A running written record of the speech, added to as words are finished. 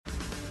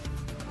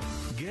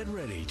Get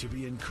ready to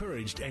be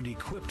encouraged and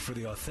equipped for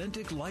the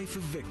authentic life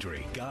of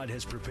victory God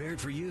has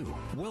prepared for you.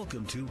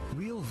 Welcome to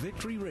Real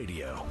Victory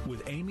Radio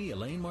with Amy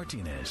Elaine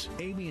Martinez.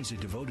 Amy is a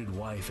devoted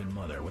wife and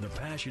mother with a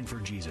passion for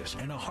Jesus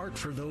and a heart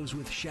for those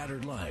with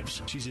shattered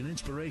lives. She's an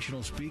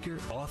inspirational speaker,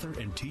 author,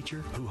 and teacher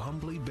who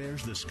humbly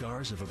bears the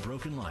scars of a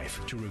broken life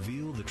to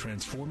reveal the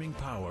transforming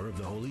power of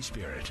the Holy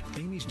Spirit.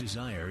 Amy's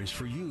desire is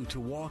for you to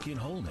walk in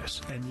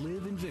wholeness and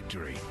live in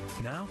victory.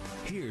 Now,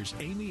 here's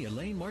Amy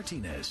Elaine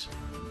Martinez.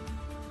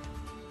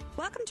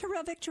 Welcome to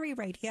Real Victory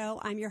Radio.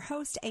 I'm your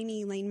host,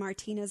 Amy Elaine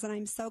Martinez, and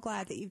I'm so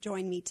glad that you've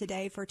joined me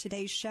today for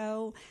today's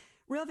show.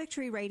 Real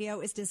Victory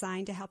Radio is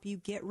designed to help you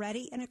get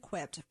ready and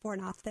equipped for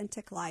an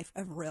authentic life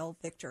of real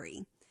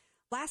victory.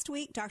 Last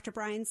week, Dr.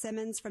 Brian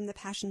Simmons from the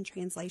Passion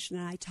Translation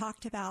and I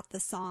talked about the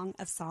Song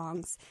of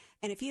Songs.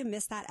 And if you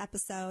missed that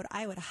episode,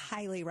 I would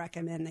highly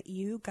recommend that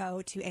you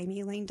go to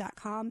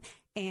amyelaine.com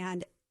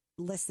and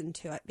listen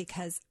to it,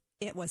 because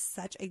it was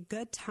such a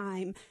good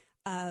time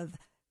of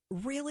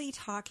really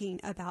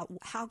talking about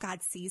how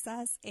God sees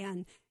us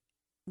and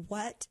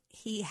what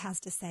He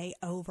has to say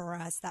over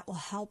us that will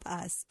help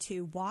us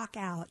to walk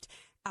out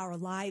our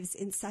lives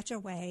in such a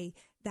way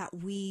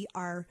that we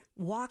are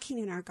walking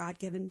in our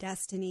God-given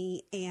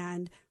destiny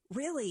and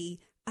really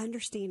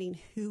understanding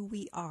who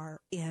we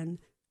are in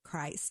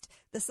Christ.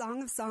 The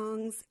Song of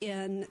Songs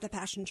in the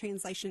Passion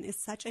Translation is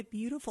such a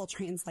beautiful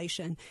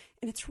translation,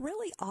 and it's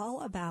really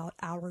all about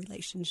our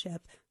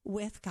relationship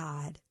with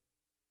God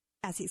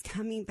as He's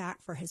coming back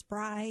for His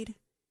bride,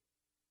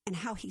 and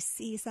how He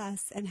sees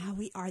us and how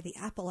we are the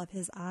apple of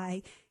His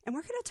eye. And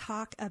we're going to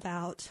talk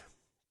about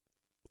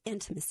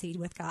intimacy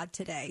with God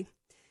today.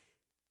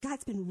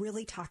 God's been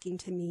really talking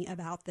to me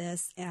about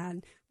this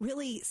and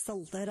really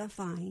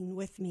solidifying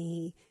with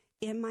me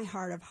in my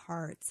heart of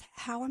hearts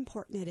how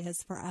important it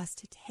is for us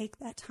to take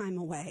that time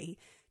away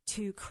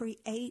to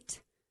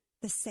create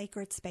the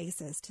sacred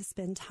spaces to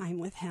spend time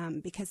with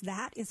Him, because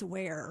that is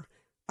where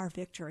our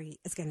victory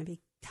is going to be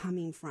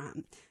coming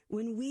from.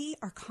 When we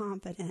are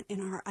confident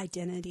in our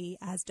identity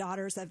as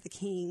daughters of the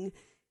King,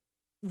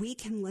 we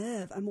can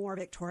live a more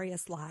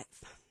victorious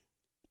life.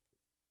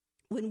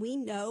 When we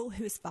know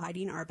who's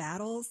fighting our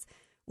battles,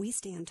 we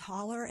stand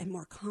taller and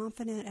more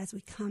confident as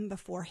we come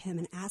before Him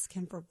and ask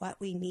Him for what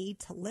we need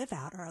to live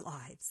out our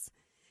lives.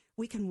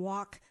 We can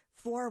walk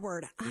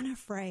forward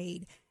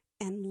unafraid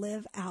and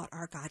live out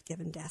our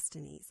God-given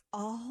destinies,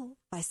 all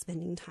by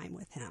spending time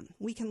with Him.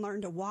 We can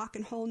learn to walk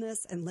in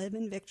wholeness and live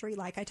in victory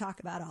like I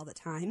talk about all the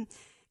time.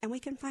 And we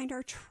can find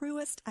our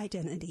truest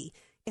identity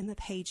in the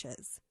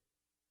pages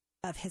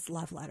of His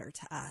love letter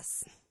to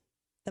us,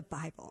 the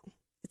Bible.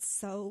 It's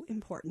so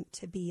important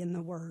to be in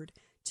the Word,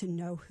 to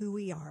know who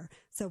we are,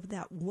 so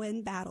that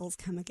when battles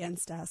come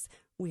against us,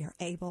 we are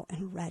able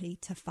and ready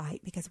to fight,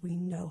 because we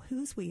know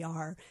whose we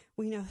are,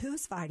 we know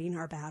who's fighting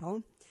our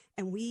battle,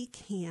 and we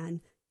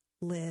can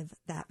live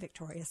that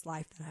victorious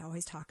life that I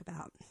always talk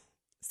about.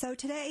 So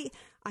today,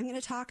 I'm going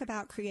to talk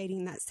about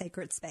creating that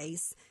sacred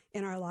space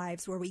in our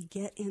lives where we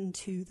get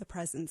into the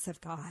presence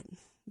of God,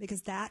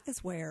 because that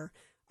is where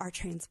our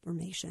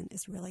transformation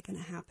is really going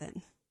to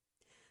happen.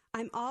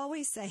 I'm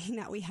always saying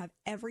that we have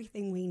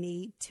everything we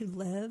need to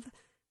live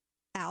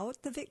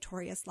out the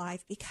victorious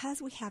life because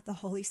we have the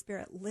Holy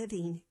Spirit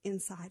living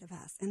inside of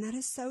us. And that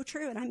is so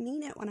true. And I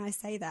mean it when I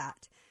say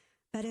that.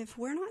 But if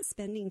we're not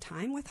spending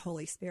time with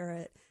Holy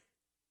Spirit,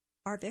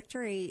 our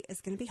victory is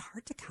going to be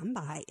hard to come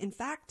by. In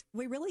fact,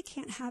 we really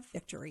can't have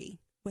victory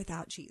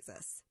without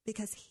Jesus,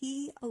 because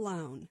He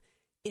alone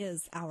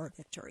is our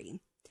victory.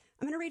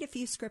 I'm going to read a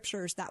few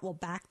scriptures that will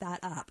back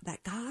that up,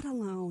 that God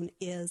alone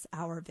is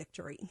our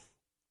victory.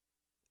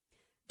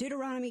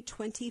 Deuteronomy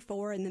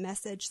 24 in the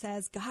Message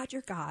says, God,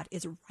 your God,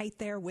 is right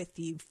there with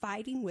you,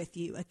 fighting with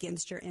you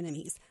against your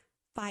enemies,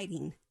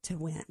 fighting to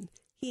win.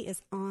 He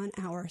is on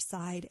our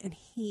side, and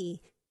He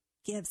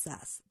gives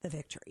us the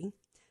victory.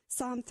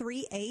 Psalm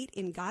 3:8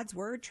 in God's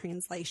Word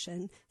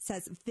translation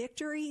says,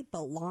 victory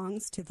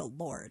belongs to the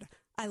Lord.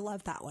 I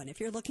love that one. If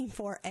you're looking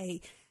for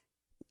a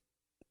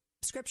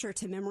scripture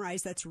to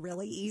memorize that's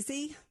really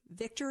easy,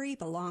 victory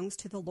belongs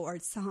to the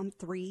Lord. Psalm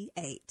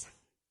 3:8.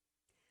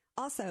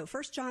 Also,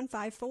 1 John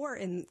 5:4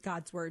 in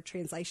God's Word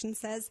translation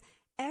says,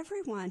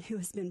 everyone who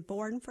has been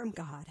born from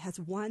God has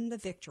won the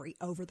victory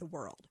over the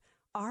world.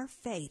 Our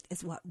faith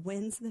is what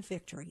wins the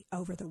victory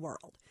over the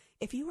world.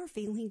 If you are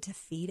feeling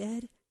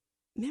defeated,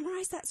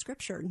 memorize that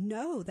scripture.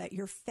 Know that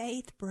your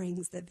faith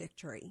brings the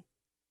victory.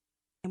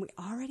 And we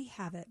already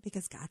have it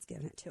because God's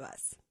given it to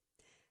us.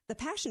 The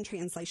Passion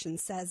Translation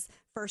says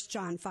 1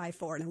 John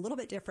 5:4 in a little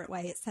bit different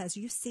way. It says,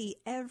 you see,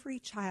 every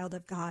child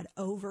of God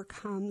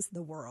overcomes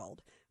the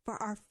world, for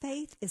our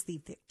faith is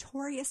the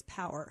victorious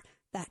power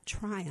that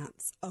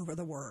triumphs over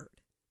the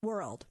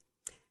world.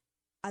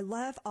 I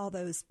love all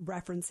those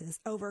references,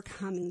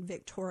 overcoming,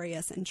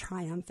 victorious, and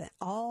triumphant,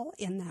 all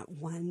in that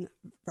one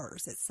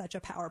verse. It's such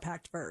a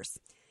power-packed verse.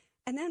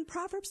 And then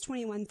Proverbs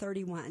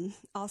 21:31,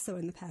 also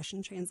in the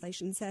Passion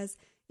Translation, says,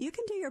 you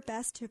can do your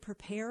best to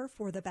prepare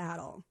for the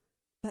battle,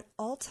 but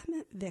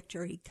ultimate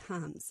victory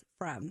comes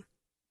from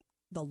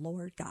the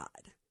Lord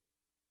God.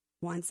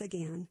 once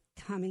again,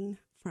 coming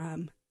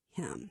from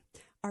him.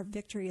 Our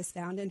victory is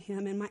found in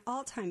him. And my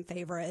all-time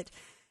favorite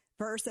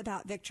verse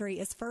about victory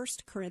is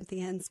 1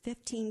 Corinthians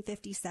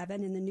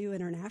 15:57 in the New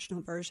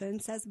International Version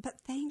says,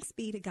 "But thanks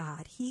be to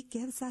God, he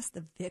gives us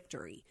the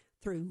victory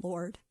through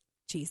Lord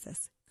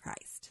Jesus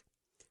Christ."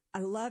 I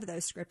love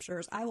those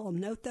scriptures. I will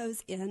note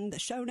those in the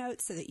show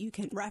notes so that you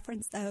can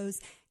reference those.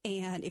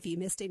 And if you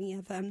missed any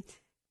of them,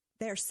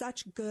 they're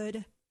such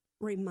good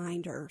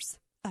reminders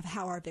of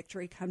how our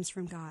victory comes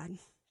from God.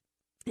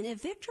 And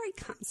if victory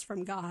comes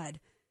from God,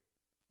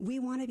 we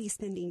want to be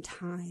spending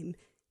time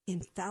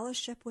in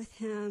fellowship with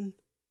him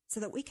so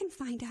that we can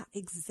find out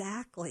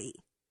exactly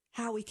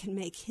how we can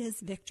make his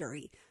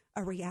victory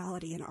a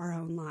reality in our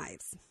own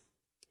lives.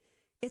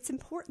 It's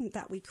important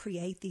that we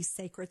create these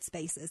sacred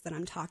spaces that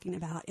I'm talking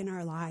about in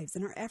our lives,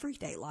 in our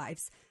everyday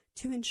lives,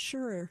 to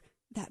ensure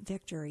that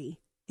victory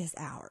is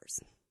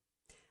ours.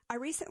 I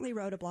recently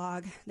wrote a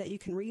blog that you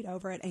can read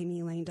over at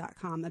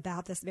amyelaine.com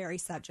about this very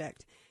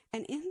subject.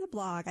 And in the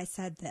blog, I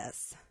said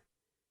this: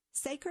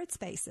 sacred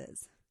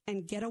spaces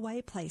and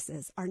getaway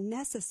places are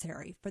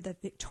necessary for the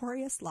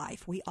victorious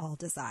life we all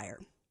desire.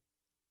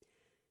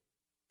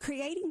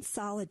 Creating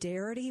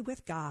solidarity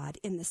with God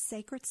in the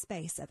sacred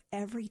space of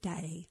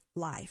everyday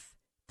life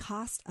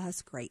costs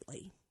us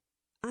greatly.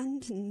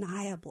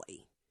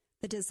 Undeniably,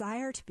 the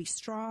desire to be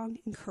strong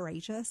and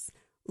courageous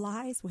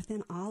lies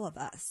within all of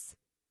us.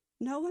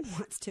 No one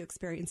wants to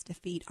experience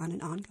defeat on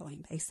an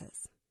ongoing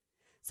basis.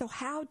 So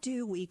how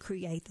do we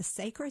create the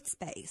sacred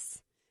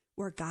space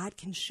where God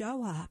can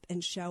show up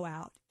and show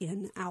out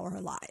in our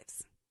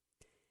lives?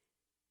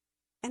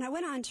 And I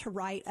went on to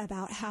write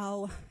about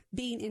how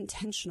being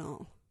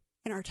intentional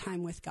in our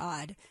time with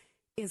God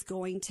is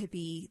going to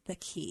be the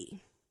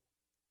key.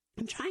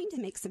 I'm trying to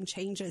make some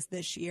changes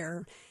this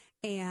year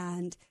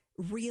and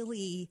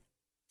really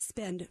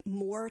spend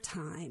more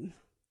time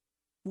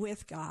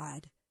with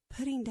God,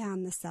 putting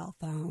down the cell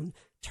phone,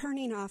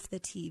 turning off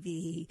the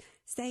TV,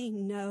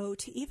 saying no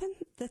to even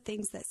the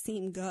things that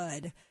seem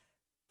good,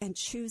 and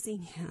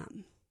choosing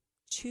him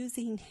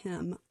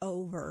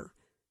over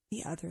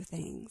the other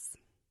things.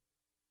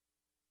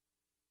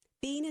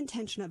 Being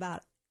intentional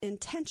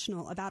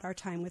about our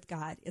time with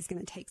God is going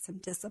to take some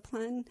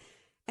discipline,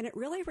 and it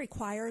really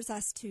requires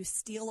us to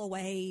steal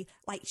away,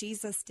 like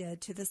Jesus did,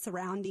 to the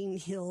surrounding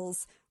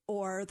hills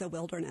or the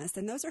wilderness.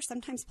 And those are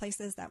sometimes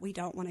places that we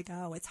don't want to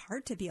go. It's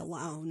hard to be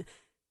alone,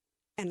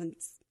 and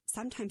it's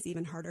sometimes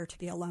even harder to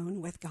be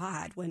alone with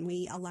God when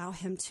we allow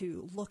him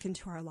to look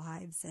into our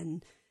lives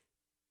and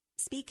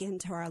speak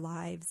into our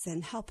lives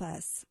and help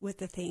us with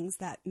the things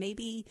that may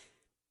be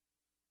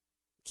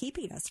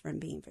keeping us from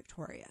being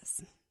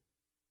victorious.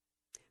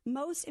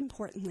 Most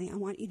importantly, I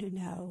want you to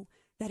know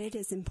that it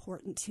is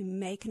important to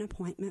make an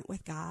appointment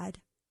with God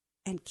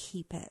and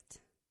keep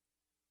it.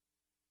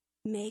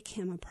 Make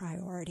him a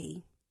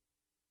priority.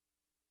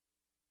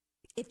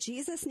 If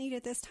Jesus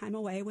needed this time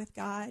away with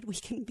God, we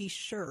can be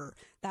sure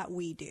that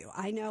we do.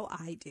 I know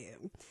I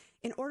do.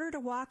 In order to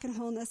walk in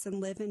wholeness and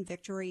live in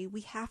victory,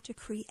 we have to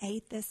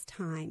create this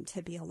time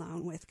to be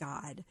alone with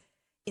God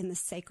in the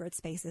sacred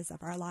spaces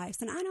of our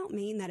lives. And I don't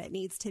mean that it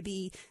needs to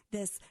be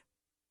this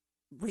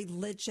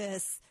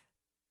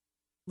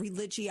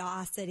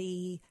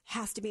religiosity,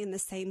 has to be in the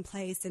same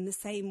place, in the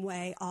same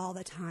way all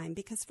the time.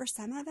 Because for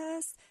some of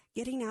us,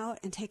 getting out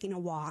and taking a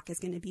walk is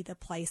going to be the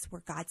place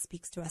where God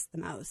speaks to us the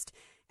most.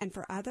 And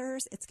for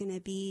others, it's going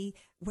to be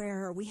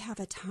where we have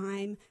a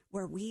time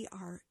where we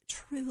are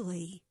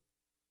truly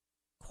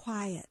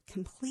quiet,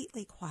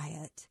 completely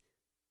quiet,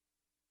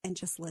 and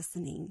just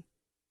listening.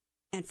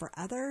 And for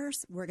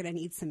others, we're going to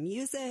need some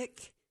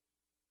music.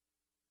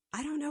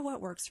 I don't know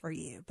what works for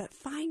you, but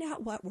find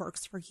out what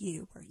works for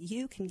you, where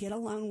you can get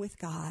alone with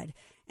God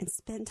and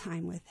spend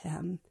time with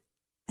him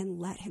and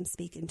let him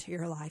speak into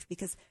your life,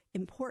 because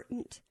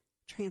important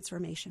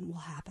transformation will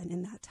happen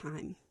in that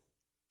time.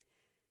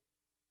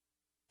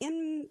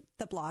 In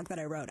the blog that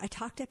I wrote, I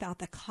talked about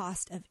the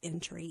cost of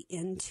entry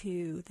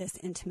into this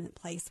intimate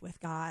place with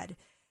God.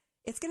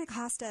 It's going to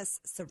cost us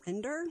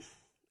surrender,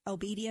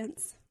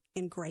 obedience,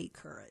 and great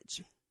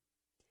courage.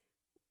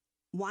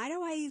 Why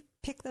do I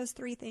pick those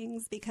three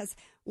things? Because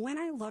when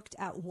I looked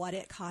at what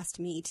it cost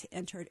me to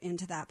enter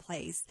into that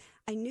place,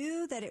 I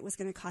knew that it was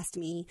going to cost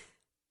me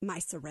my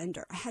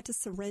surrender. I had to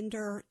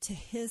surrender to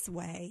his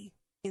way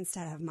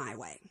instead of my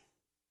way.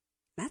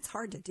 That's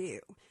hard to do.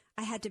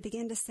 I had to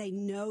begin to say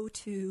no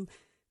to,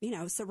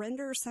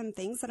 surrender some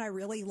things that I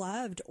really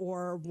loved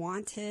or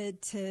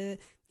wanted to,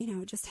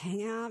 just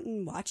hang out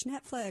and watch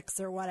Netflix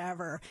or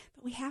whatever.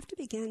 But we have to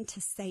begin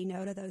to say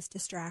no to those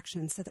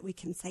distractions so that we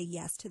can say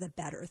yes to the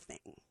better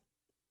thing.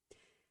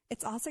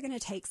 It's also going to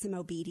take some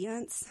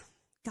obedience.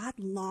 God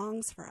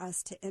longs for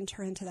us to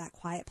enter into that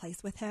quiet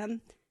place with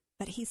him,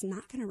 but he's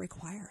not going to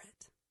require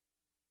it.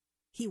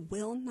 He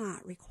will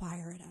not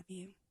require it of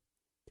you.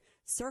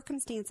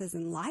 Circumstances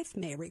in life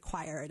may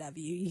require it of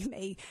you. You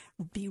may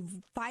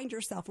find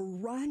yourself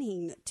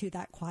running to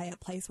that quiet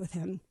place with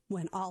him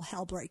when all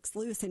hell breaks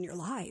loose in your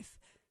life.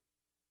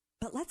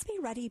 But let's be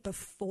ready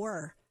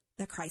before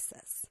the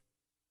crisis.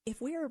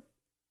 If we're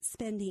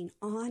spending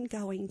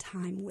ongoing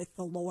time with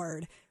the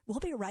Lord, we'll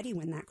be ready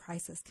when that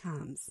crisis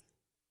comes.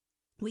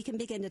 We can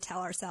begin to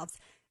tell ourselves,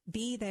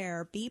 be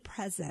there, be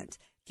present,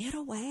 get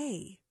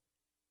away.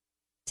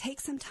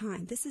 Take some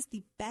time. This is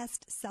the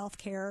best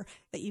self-care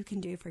that you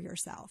can do for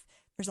yourself.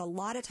 There's a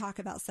lot of talk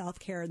about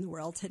self-care in the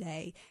world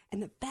today,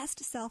 and the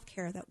best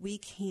self-care that we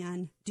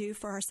can do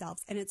for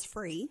ourselves, and it's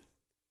free,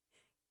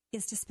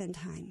 is to spend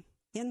time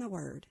in the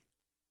Word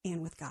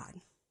and with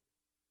God.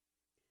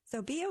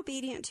 So be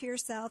obedient to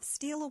yourself,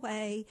 steal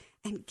away,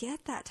 and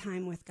get that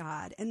time with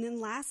God. And then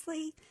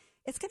lastly,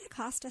 it's going to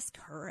cost us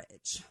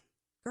courage.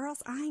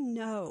 Girls, I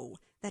know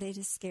that it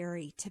is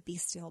scary to be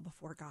still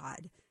before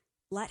God.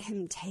 Let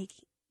him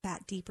take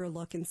that deeper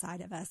look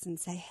inside of us and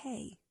say,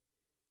 hey,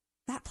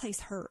 that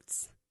place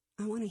hurts.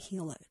 I want to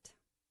heal it.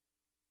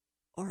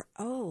 Or,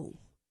 oh,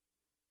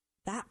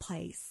 that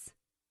place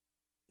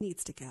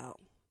needs to go.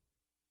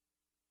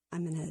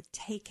 I'm going to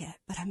take it,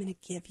 but I'm going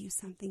to give you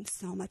something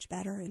so much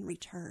better in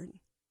return.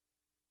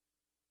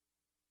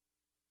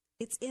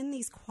 It's in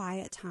these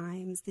quiet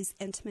times, these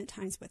intimate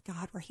times with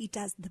God, where he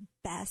does the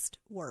best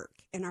work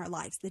in our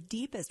lives, the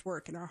deepest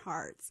work in our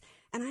hearts.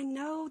 And I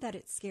know that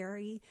it's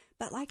scary,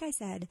 but like I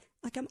said,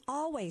 like I'm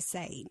always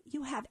saying,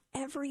 you have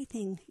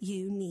everything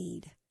you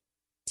need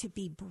to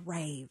be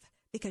brave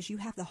because you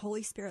have the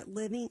Holy Spirit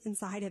living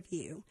inside of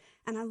you.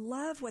 And I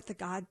love what the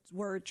God's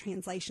Word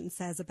translation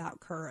says about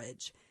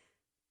courage.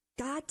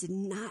 God did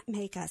not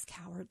make us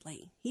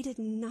cowardly. He did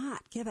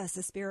not give us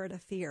a spirit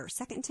of fear.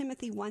 2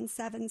 Timothy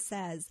 1:7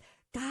 says,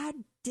 God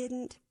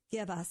didn't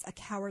give us a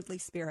cowardly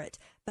spirit,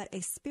 but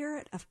a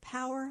spirit of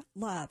power,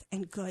 love,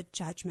 and good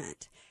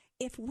judgment.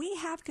 If we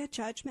have good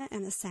judgment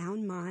and a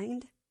sound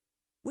mind,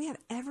 we have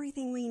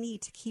everything we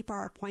need to keep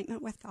our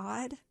appointment with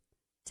God,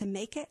 to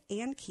make it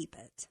and keep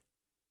it.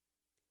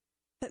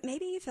 But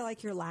maybe you feel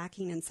like you're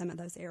lacking in some of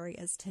those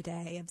areas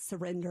today of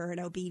surrender and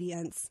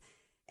obedience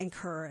and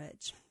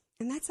courage.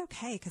 And that's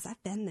okay, because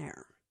I've been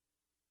there.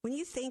 When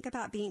you think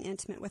about being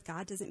intimate with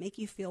God, does it make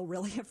you feel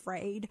really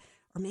afraid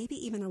or maybe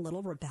even a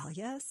little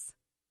rebellious?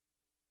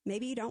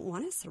 Maybe you don't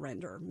want to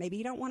surrender. Maybe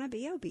you don't want to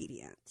be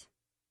obedient.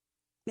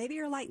 Maybe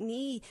you're like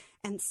me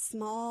and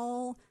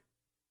small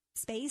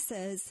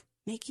spaces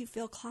make you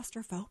feel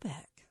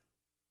claustrophobic.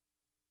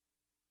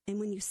 And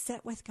when you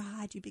sit with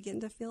God, you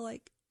begin to feel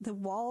like the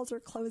walls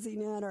are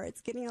closing in, or it's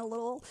getting a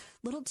little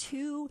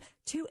too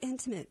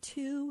intimate,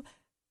 too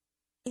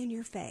in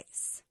your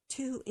face,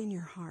 too in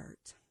your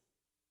heart.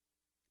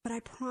 But I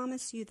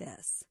promise you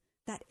this,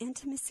 that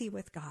intimacy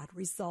with God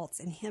results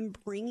in him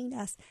bringing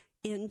us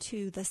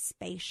into the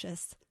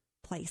spacious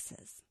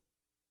places,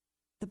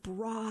 the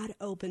broad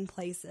open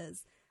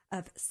places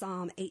of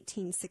Psalm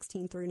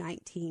 18:16 through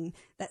 19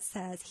 that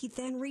says, he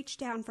then reached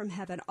down from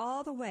heaven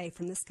all the way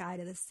from the sky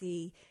to the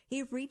sea.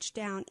 He reached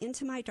down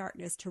into my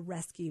darkness to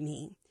rescue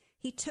me.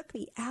 He took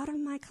me out of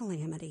my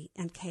calamity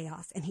and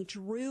chaos, and he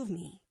drew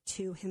me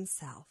to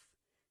himself,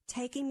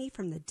 taking me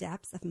from the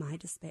depths of my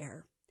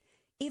despair.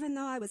 Even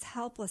though I was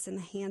helpless in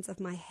the hands of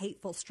my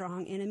hateful,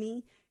 strong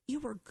enemy, you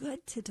were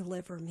good to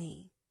deliver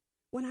me.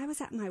 When I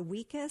was at my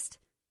weakest,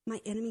 my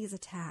enemies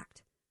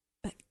attacked,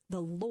 but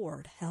the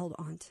Lord held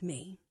on to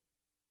me.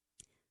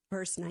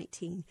 Verse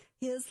 19,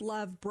 his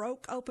love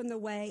broke open the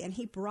way, and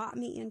he brought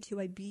me into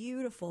a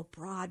beautiful,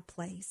 broad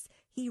place.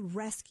 He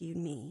rescued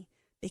me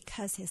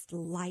because his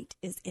delight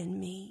is in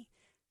me.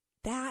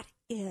 That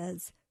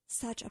is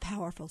such a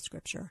powerful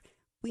scripture.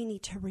 We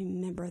need to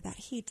remember that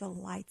he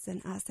delights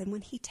in us. And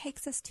when he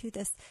takes us to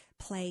this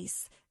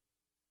place,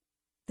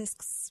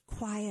 this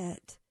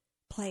quiet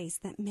place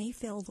that may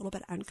feel a little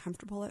bit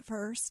uncomfortable at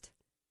first,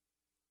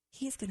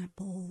 he's going to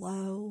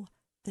blow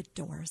the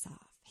doors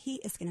off. He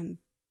is going to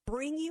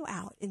bring you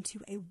out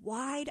into a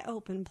wide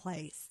open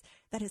place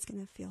that is going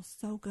to feel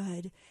so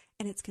good,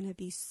 and it's going to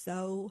be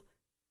so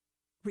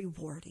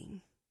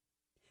rewarding.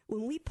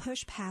 When we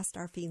push past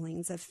our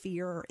feelings of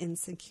fear or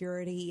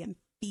insecurity and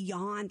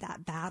beyond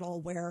that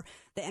battle where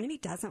the enemy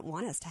doesn't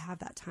want us to have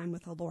that time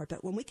with the Lord,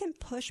 but when we can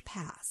push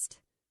past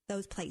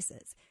those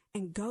places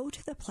and go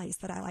to the place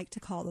that I like to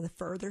call the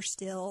further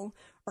still,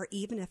 or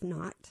even if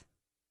not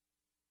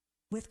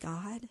with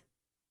God,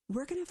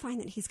 we're going to find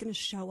that he's going to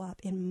show up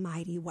in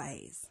mighty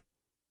ways.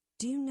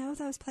 Do you know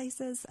those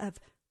places of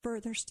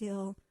further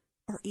still,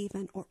 or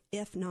even, or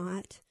if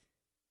not,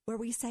 where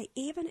we say,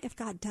 even if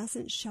God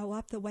doesn't show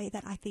up the way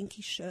that I think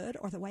he should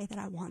or the way that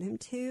I want him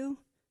to,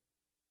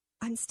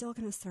 I'm still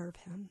going to serve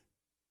him.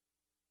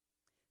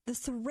 The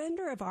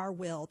surrender of our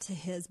will to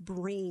his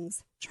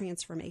brings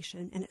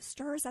transformation, and it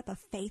stirs up a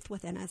faith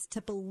within us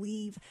to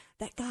believe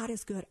that God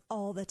is good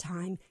all the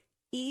time,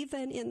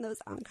 even in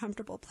those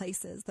uncomfortable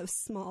places, those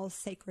small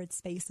sacred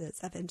spaces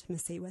of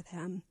intimacy with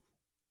him.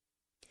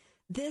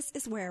 This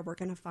is where we're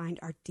going to find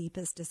our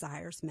deepest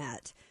desires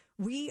met.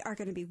 We are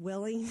going to be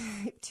willing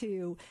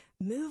to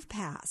move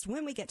past,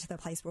 when we get to the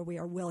place where we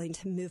are willing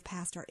to move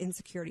past our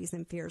insecurities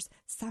and fears,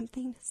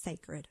 something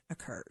sacred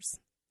occurs.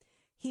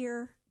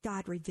 Here,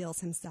 God reveals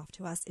himself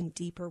to us in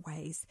deeper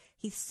ways.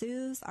 He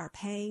soothes our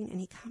pain and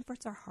he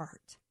comforts our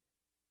heart.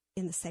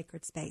 in the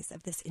sacred space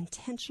of this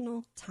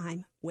intentional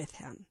time with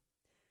him.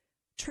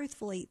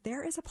 Truthfully,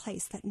 there is a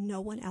place that no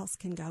one else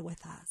can go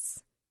with us.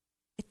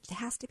 It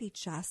has to be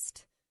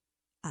just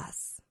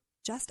us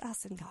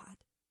and God.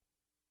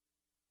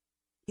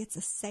 It's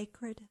a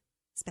sacred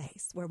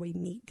space where we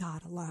meet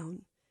God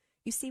alone.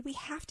 You see, we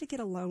have to get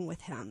alone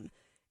with him.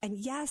 And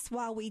yes,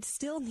 while we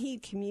still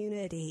need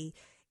community,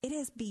 it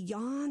is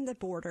beyond the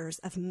borders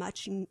of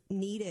much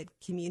needed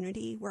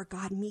community where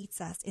God meets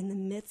us in the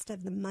midst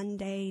of the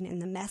mundane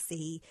and the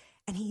messy,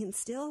 and he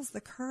instills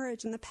the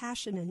courage and the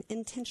passion and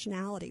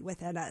intentionality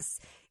within us.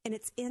 And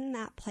it's in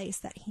that place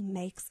that he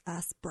makes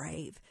us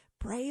brave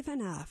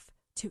enough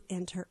to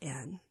enter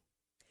in.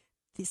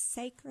 The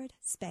sacred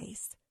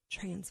space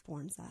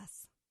transforms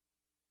us.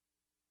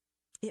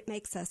 It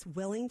makes us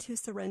willing to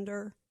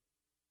surrender,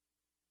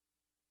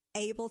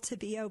 able to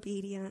be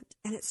obedient,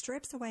 and it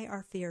strips away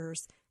our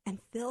fears and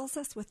fills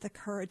us with the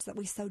courage that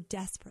we so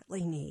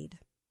desperately need.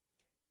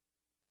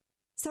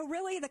 So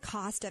really, the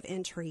cost of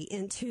entry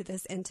into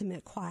this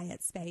intimate,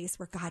 quiet space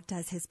where God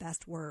does his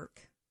best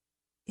work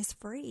is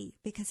free,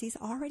 because he's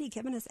already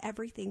given us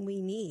everything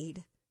we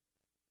need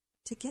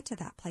to get to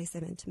that place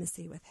of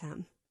intimacy with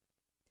him.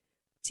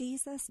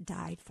 Jesus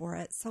died for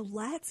it, so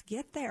let's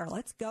get there.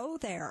 Let's go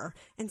there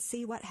and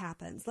see what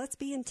happens. Let's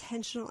be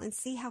intentional and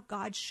see how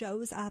God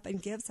shows up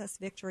and gives us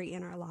victory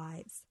in our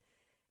lives.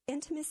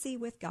 Intimacy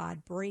with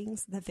God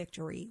brings the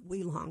victory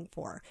we long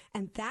for,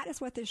 and that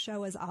is what this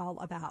show is all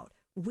about.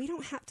 We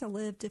don't have to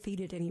live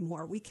defeated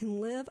anymore. We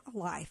can live a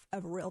life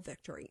of real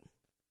victory.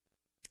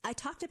 I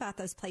talked about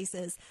those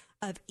places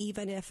of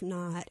even if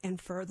not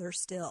and further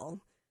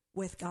still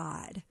with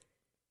God,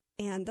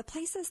 and the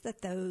places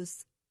that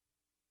those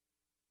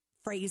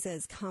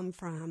phrases come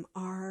from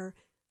are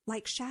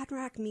like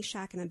Shadrach,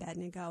 Meshach, and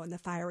Abednego in the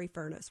fiery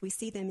furnace. We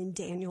see them in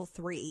Daniel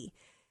 3,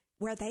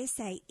 where they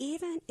say,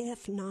 even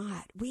if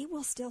not, we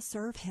will still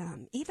serve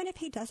him. Even if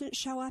he doesn't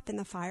show up in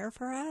the fire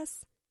for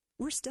us,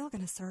 we're still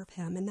going to serve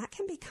him. And that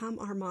can become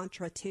our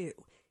mantra too.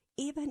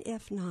 Even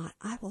if not,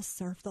 I will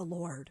serve the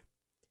Lord.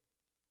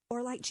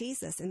 Or like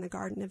Jesus in the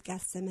Garden of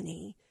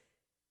Gethsemane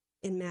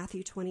in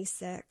Matthew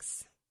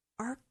 26,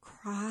 our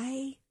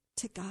cry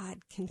to God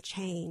can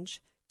change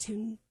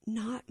to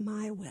not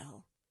my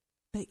will,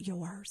 but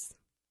yours.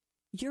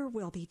 Your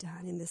will be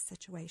done in this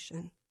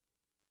situation.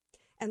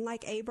 And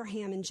like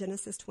Abraham in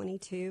Genesis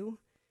 22,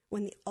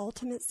 when the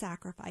ultimate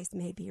sacrifice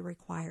may be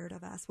required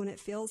of us, when it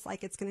feels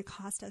like it's going to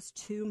cost us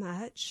too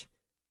much,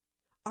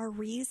 our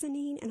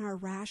reasoning and our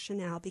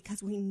rationale,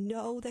 because we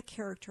know the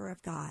character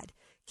of God,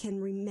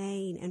 can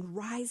remain and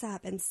rise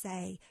up and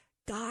say,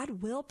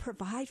 God will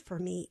provide for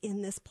me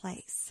in this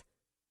place.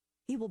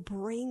 He will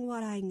bring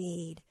what I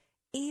need,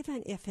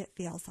 even if it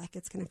feels like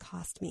it's going to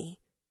cost me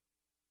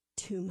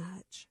too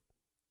much.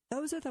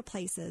 Those are the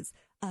places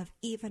of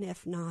even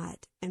if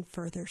not and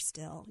further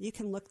still. You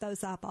can look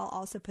those up. I'll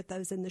also put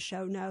those in the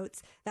show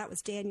notes. That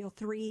was Daniel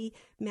 3,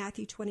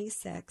 Matthew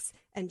 26,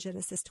 and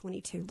Genesis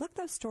 22. Look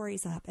those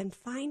stories up and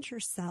find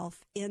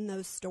yourself in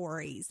those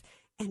stories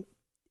and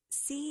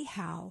see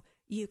how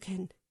you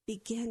can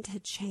begin to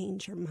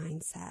change your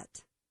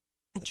mindset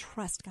and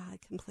trust God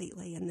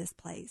completely in this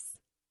place.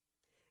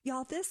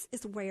 Y'all, this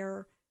is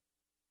where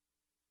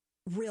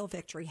real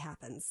victory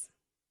happens.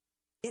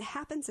 It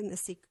happens in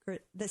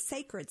the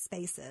sacred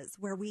spaces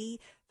where we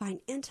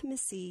find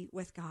intimacy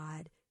with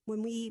God,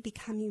 when we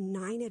become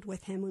united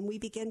with him, when we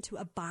begin to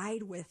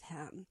abide with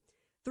him.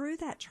 Through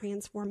that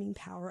transforming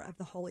power of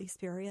the Holy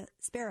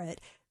Spirit,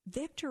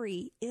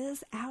 victory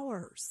is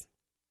ours.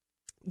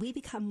 We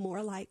become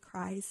more like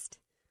Christ,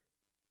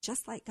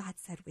 just like God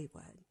said we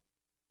would.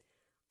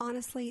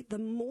 Honestly, the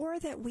more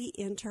that we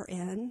enter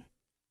in,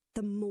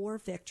 the more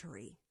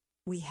victory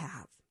we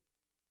have.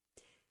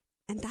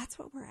 And that's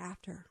what we're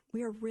after.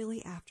 We are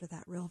really after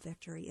that real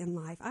victory in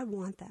life. I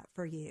want that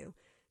for you.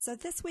 So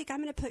this week,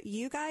 I'm going to put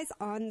you guys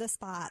on the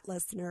spot,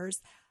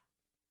 listeners.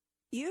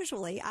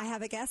 Usually, I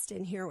have a guest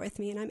in here with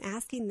me, and I'm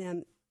asking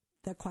them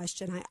the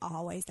question I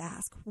always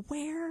ask.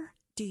 Where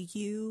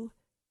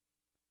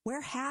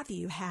have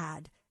you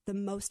had the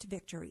most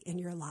victory in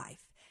your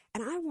life?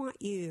 And I want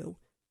you,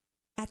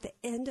 at the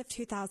end of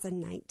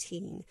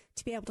 2019,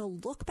 to be able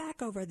to look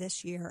back over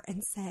this year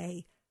and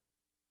say,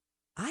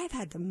 I've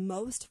had the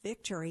most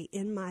victory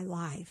in my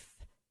life,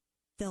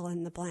 fill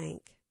in the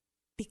blank,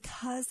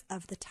 because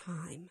of the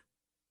time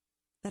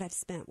that I've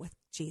spent with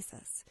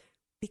Jesus,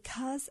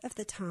 because of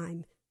the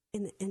time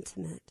in the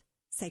intimate,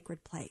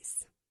 sacred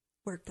place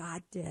where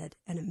God did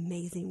an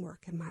amazing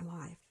work in my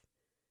life.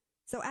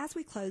 So as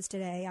we close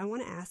today, I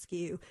want to ask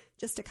you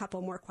just a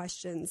couple more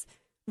questions.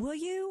 Will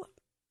you,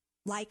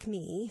 like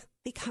me,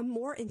 become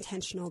more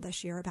intentional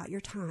this year about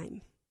your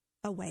time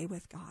away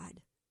with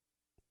God?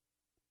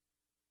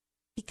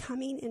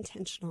 Becoming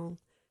intentional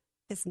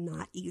is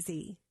not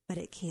easy, but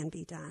it can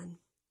be done.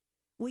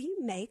 Will you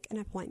make an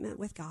appointment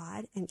with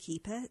God and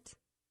keep it?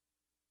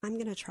 I'm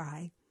going to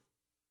try.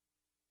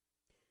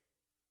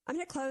 I'm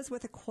going to close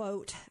with a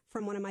quote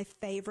from one of my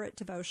favorite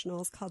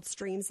devotionals called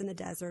Streams in the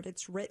Desert.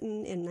 It's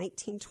written in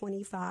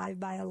 1925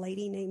 by a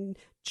lady named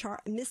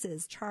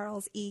Mrs.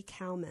 Charles E.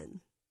 Cowman.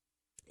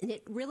 And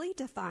it really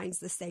defines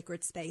the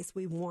sacred space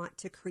we want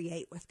to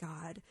create with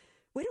God.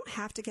 We don't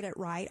have to get it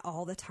right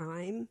all the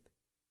time.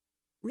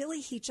 Really,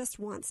 he just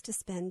wants to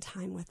spend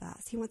time with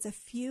us. He wants a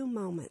few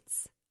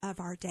moments of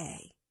our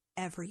day,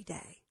 every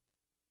day.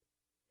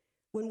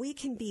 When we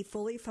can be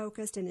fully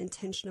focused and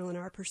intentional in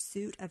our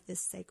pursuit of this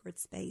sacred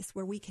space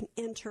where we can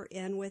enter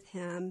in with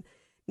him,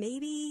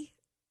 maybe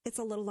it's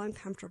a little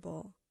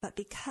uncomfortable, but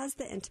because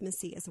the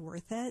intimacy is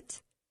worth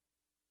it,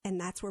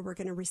 and that's where we're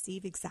going to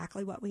receive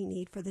exactly what we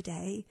need for the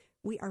day,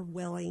 we are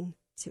willing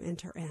to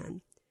enter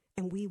in,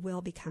 and we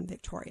will become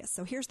victorious.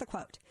 So here's the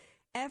quote.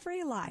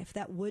 Every life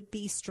that would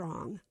be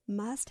strong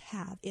must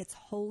have its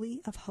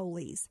holy of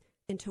holies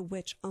into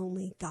which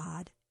only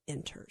God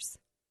enters.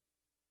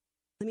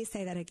 Let me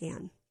say that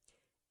again.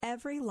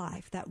 Every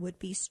life that would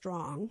be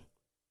strong,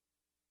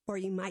 or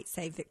you might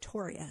say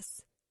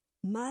victorious,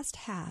 must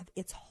have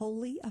its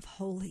holy of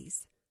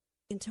holies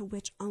into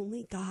which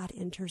only God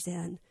enters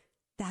in.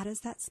 That is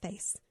that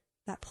space,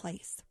 that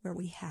place where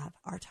we have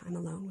our time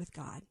alone with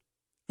God.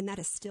 And that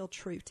is still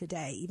true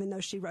today, even though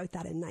she wrote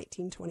that in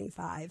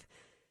 1925.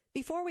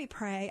 Before we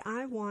pray,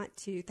 I want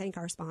to thank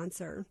our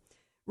sponsor.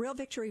 Real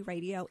Victory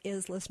Radio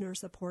is listener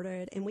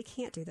supported, and we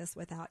can't do this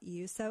without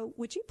you. So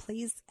would you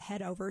please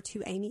head over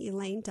to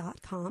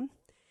amyelaine.com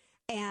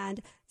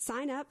and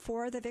sign up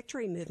for the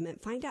Victory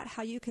Movement. Find out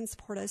how you can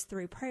support us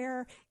through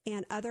prayer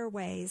and other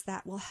ways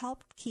that will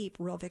help keep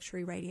Real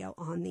Victory Radio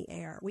on the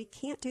air. We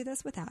can't do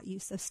this without you,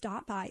 so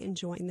stop by and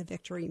join the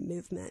Victory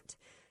Movement.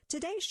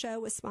 Today's show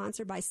was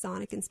sponsored by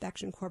Sonic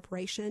Inspection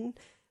Corporation.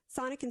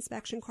 Sonic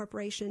Inspection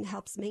Corporation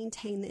helps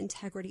maintain the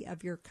integrity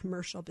of your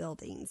commercial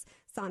buildings.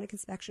 Sonic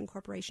Inspection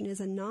Corporation is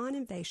a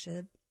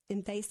non-invasive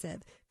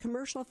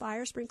commercial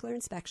fire sprinkler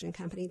inspection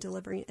company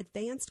delivering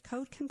advanced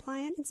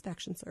code-compliant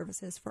inspection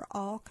services for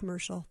all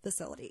commercial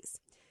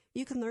facilities.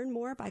 You can learn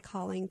more by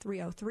calling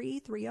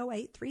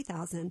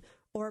 303-308-3000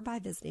 or by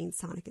visiting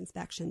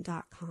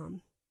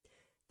sonicinspection.com.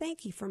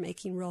 Thank you for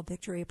making Real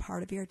Victory a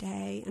part of your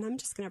day. And I'm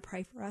just going to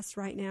pray for us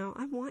right now.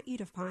 I want you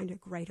to find a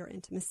greater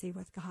intimacy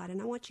with God,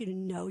 and I want you to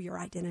know your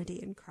identity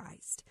in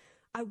Christ.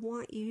 I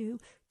want you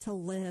to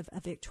live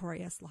a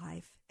victorious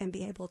life and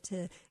be able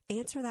to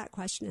answer that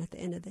question at the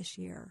end of this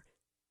year.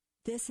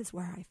 This is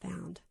where I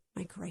found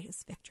my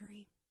greatest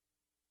victory.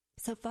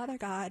 So, Father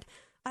God,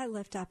 I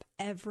lift up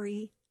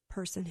every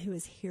person who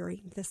is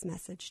hearing this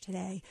message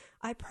today.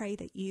 I pray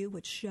that you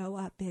would show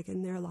up big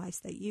in their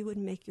lives, that you would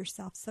make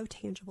yourself so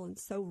tangible and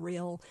so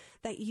real,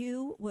 that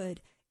you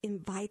would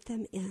invite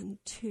them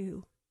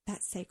into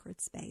that sacred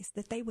space,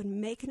 that they would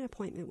make an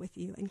appointment with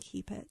you and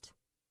keep it,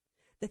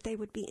 that they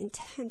would be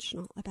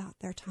intentional about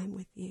their time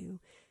with you.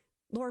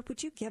 Lord,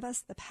 would you give us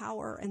the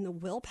power and the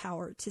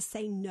willpower to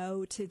say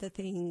no to the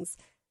things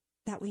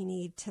that we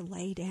need to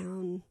lay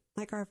down,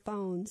 like our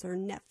phones or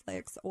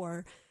Netflix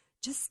or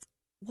just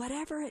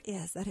whatever it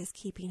is that is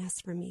keeping us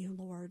from you,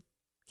 Lord.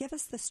 Give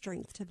us the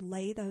strength to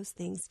lay those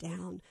things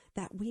down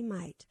that we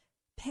might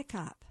pick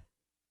up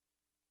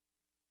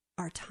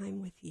our time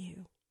with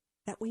you,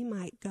 that we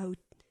might go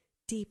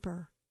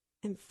deeper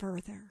and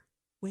further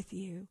with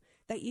you,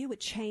 that you would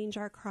change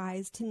our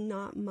cries to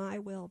not my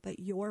will, but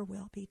your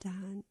will be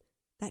done.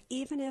 That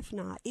even if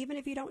not, even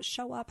if you don't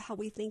show up how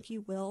we think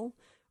you will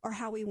or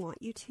how we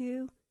want you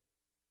to,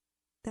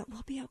 that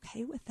we'll be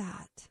okay with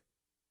that.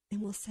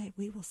 And we'll say,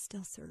 we will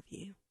still serve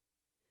you.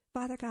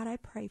 Father God, I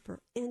pray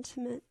for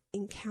intimate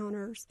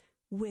encounters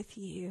with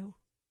you,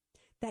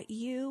 that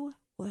you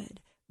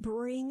would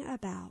bring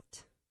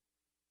about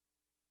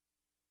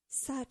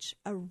such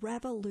a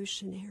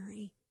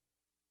revolutionary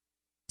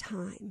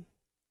time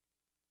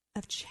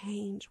of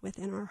change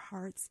within our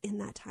hearts in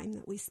that time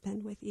that we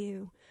spend with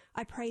you.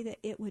 I pray that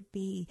it would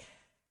be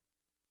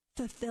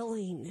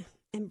fulfilling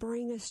and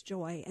bring us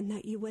joy, and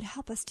that you would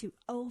help us to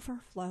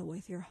overflow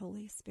with your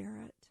Holy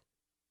Spirit.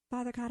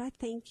 Father God, I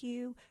thank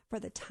you for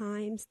the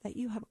times that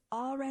you have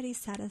already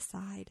set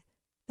aside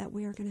that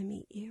we are going to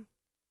meet you.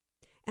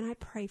 And I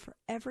pray for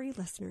every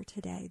listener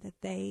today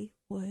that they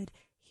would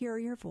hear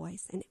your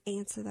voice and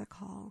answer the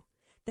call,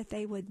 that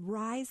they would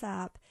rise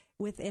up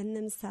within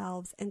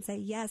themselves and say,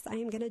 yes, I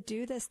am going to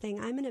do this thing.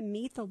 I'm going to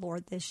meet the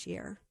Lord this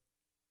year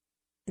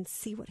and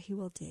see what he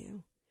will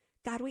do.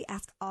 God, we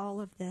ask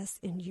all of this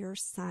in your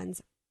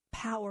Son's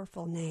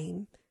powerful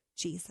name,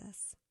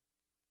 Jesus.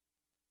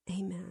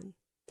 Amen.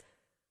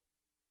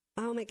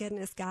 Oh my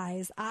goodness,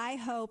 guys. I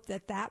hope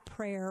that that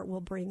prayer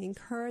will bring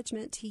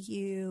encouragement to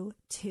you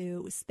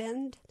to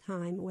spend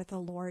time with the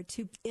Lord,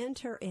 to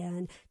enter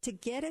in, to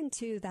get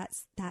into that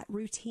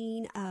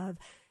routine of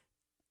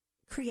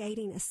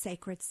creating a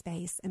sacred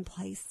space and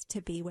place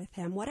to be with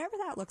him. Whatever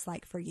that looks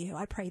like for you,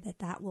 I pray that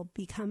that will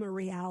become a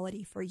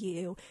reality for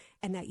you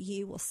and that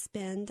you will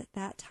spend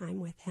that time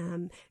with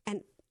him.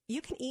 And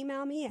You can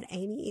email me at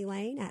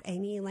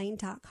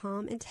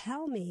amyelaine@amyelaine.com and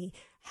tell me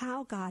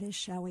how God is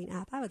showing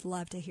up. I would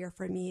love to hear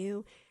from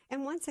you.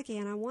 And once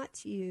again, I want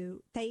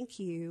to thank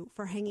you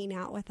for hanging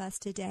out with us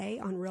today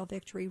on Real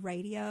Victory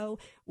Radio,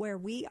 where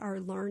we are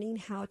learning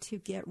how to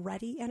get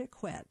ready and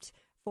equipped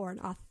for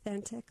an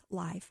authentic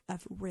life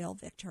of real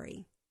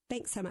victory.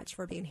 Thanks so much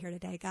for being here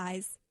today,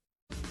 guys.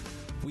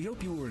 We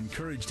hope you were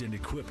encouraged and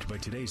equipped by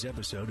today's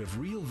episode of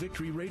Real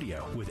Victory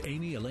Radio with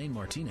Amy Elaine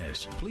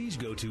Martinez. Please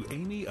go to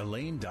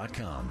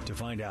amyelaine.com to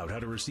find out how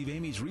to receive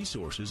Amy's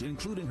resources,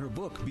 including her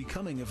book,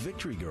 Becoming a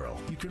Victory Girl.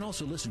 You can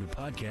also listen to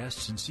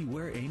podcasts and see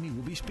where Amy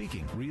will be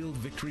speaking. Real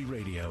Victory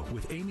Radio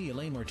with Amy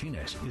Elaine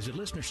Martinez is a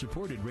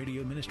listener-supported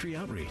radio ministry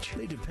outreach.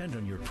 They depend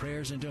on your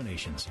prayers and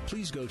donations.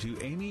 Please go to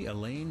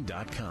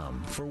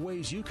amyelaine.com for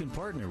ways you can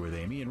partner with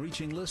Amy in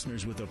reaching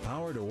listeners with the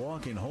power to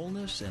walk in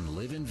wholeness and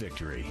live in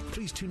victory.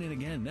 Please tune in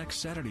again next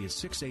Saturday at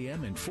 6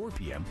 a.m. and 4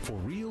 p.m. for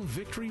Real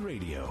Victory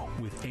Radio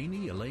with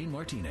Amy Elaine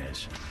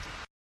Martinez.